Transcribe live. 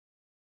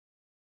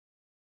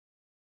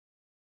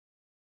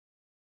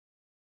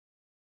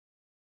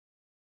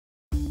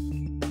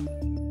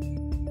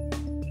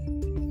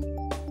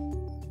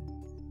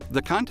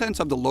The contents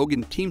of the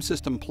Logan Team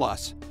System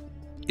Plus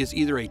is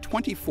either a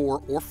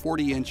 24 or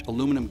 40-inch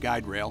aluminum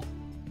guide rail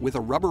with a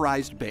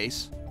rubberized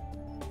base,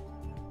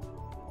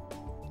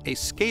 a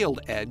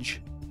scaled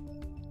edge,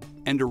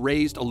 and a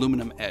raised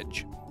aluminum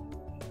edge.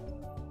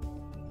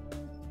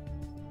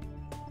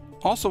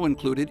 Also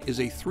included is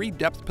a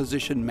 3-depth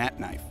position mat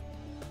knife.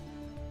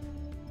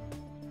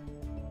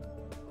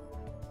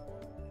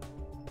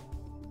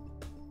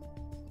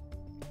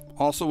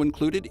 Also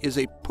included is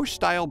a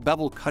push-style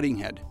bevel cutting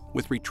head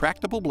with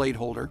retractable blade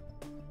holder,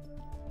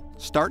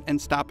 start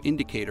and stop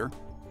indicator,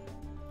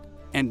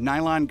 and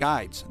nylon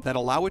guides that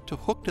allow it to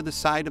hook to the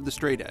side of the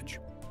straight edge.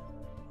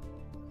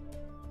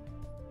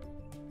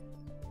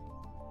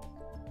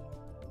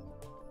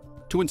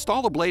 To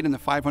install the blade in the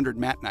 500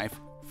 mat knife,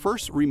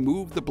 first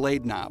remove the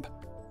blade knob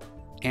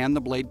and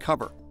the blade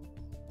cover.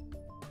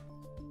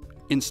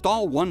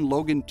 Install one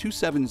Logan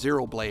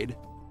 270 blade,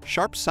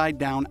 sharp side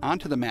down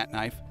onto the mat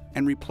knife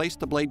and replace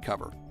the blade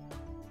cover.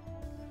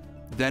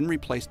 Then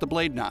replace the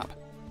blade knob.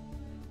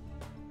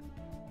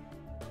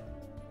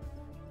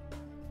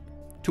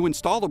 To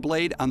install the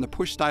blade on the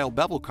push-style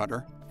bevel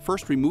cutter,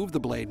 first remove the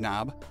blade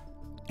knob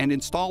and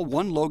install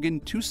one Logan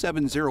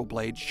 270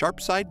 blade sharp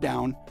side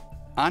down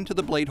onto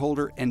the blade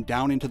holder and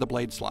down into the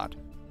blade slot.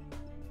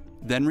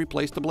 Then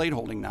replace the blade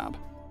holding knob.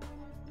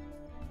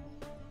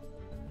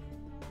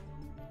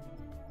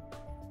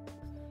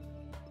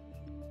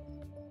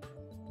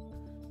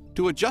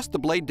 To adjust the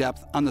blade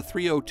depth on the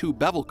 302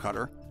 bevel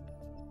cutter,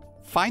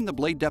 find the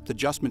blade depth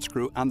adjustment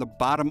screw on the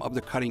bottom of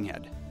the cutting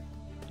head.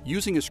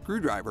 Using a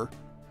screwdriver,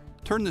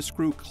 turn the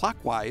screw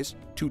clockwise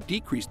to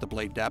decrease the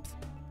blade depth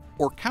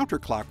or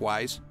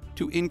counterclockwise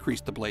to increase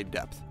the blade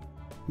depth.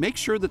 Make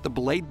sure that the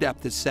blade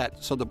depth is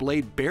set so the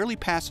blade barely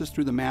passes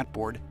through the mat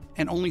board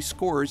and only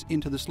scores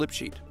into the slip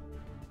sheet.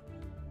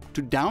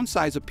 To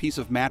downsize a piece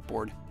of mat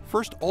board,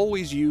 first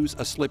always use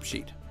a slip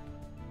sheet.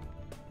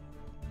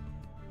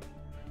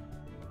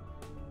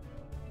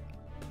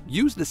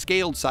 Use the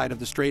scaled side of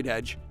the straight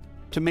edge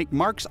to make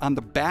marks on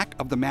the back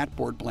of the mat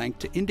board blank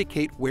to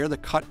indicate where the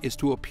cut is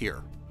to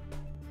appear.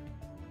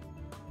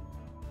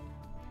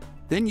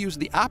 Then use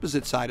the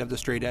opposite side of the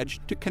straight edge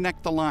to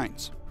connect the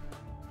lines.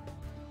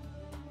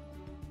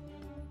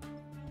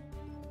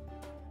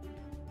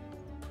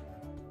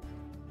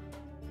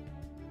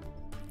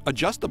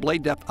 Adjust the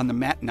blade depth on the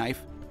mat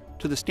knife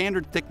to the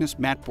standard thickness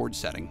mat board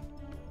setting.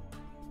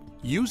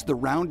 Use the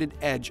rounded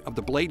edge of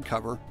the blade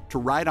cover to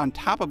ride on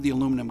top of the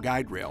aluminum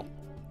guide rail.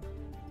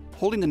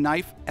 Holding the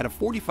knife at a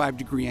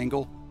 45-degree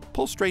angle,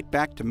 pull straight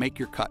back to make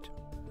your cut.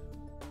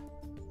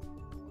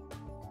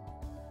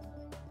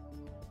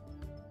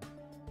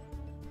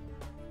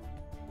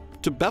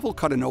 To bevel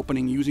cut an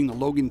opening using the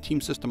Logan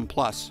Team System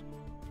Plus,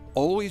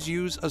 always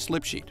use a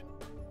slip sheet.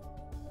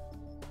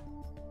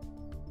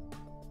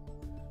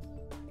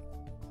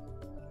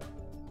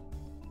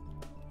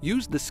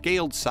 Use the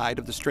scaled side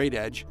of the straight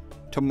edge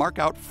to mark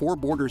out 4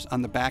 borders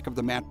on the back of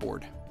the mat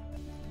board.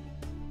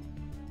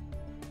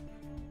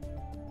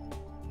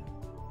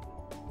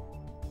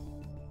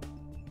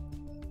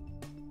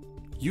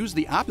 Use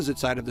the opposite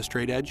side of the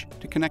straight edge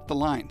to connect the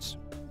lines.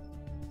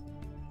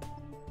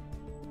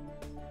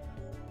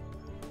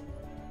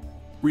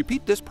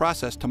 Repeat this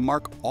process to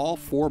mark all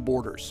 4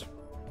 borders.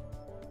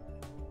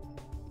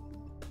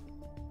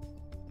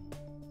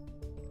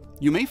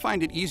 You may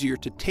find it easier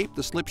to tape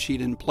the slip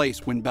sheet in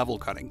place when bevel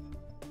cutting.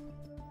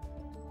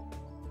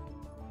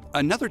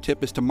 Another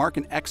tip is to mark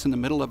an X in the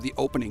middle of the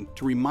opening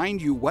to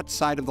remind you what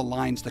side of the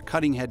lines the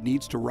cutting head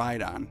needs to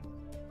ride on.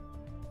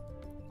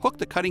 Hook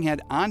the cutting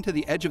head onto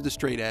the edge of the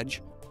straight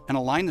edge and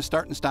align the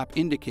start and stop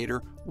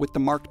indicator with the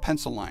marked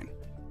pencil line.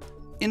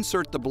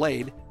 Insert the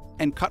blade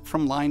and cut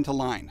from line to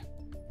line.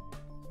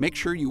 Make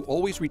sure you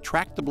always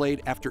retract the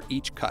blade after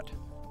each cut.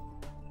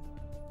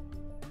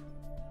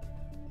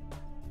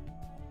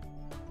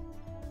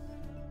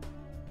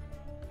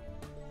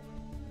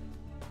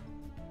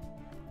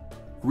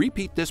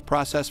 Repeat this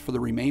process for the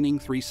remaining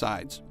 3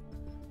 sides.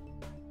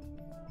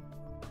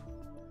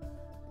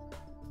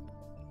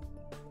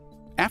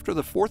 After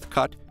the 4th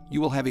cut,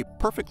 you will have a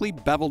perfectly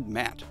beveled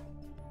mat.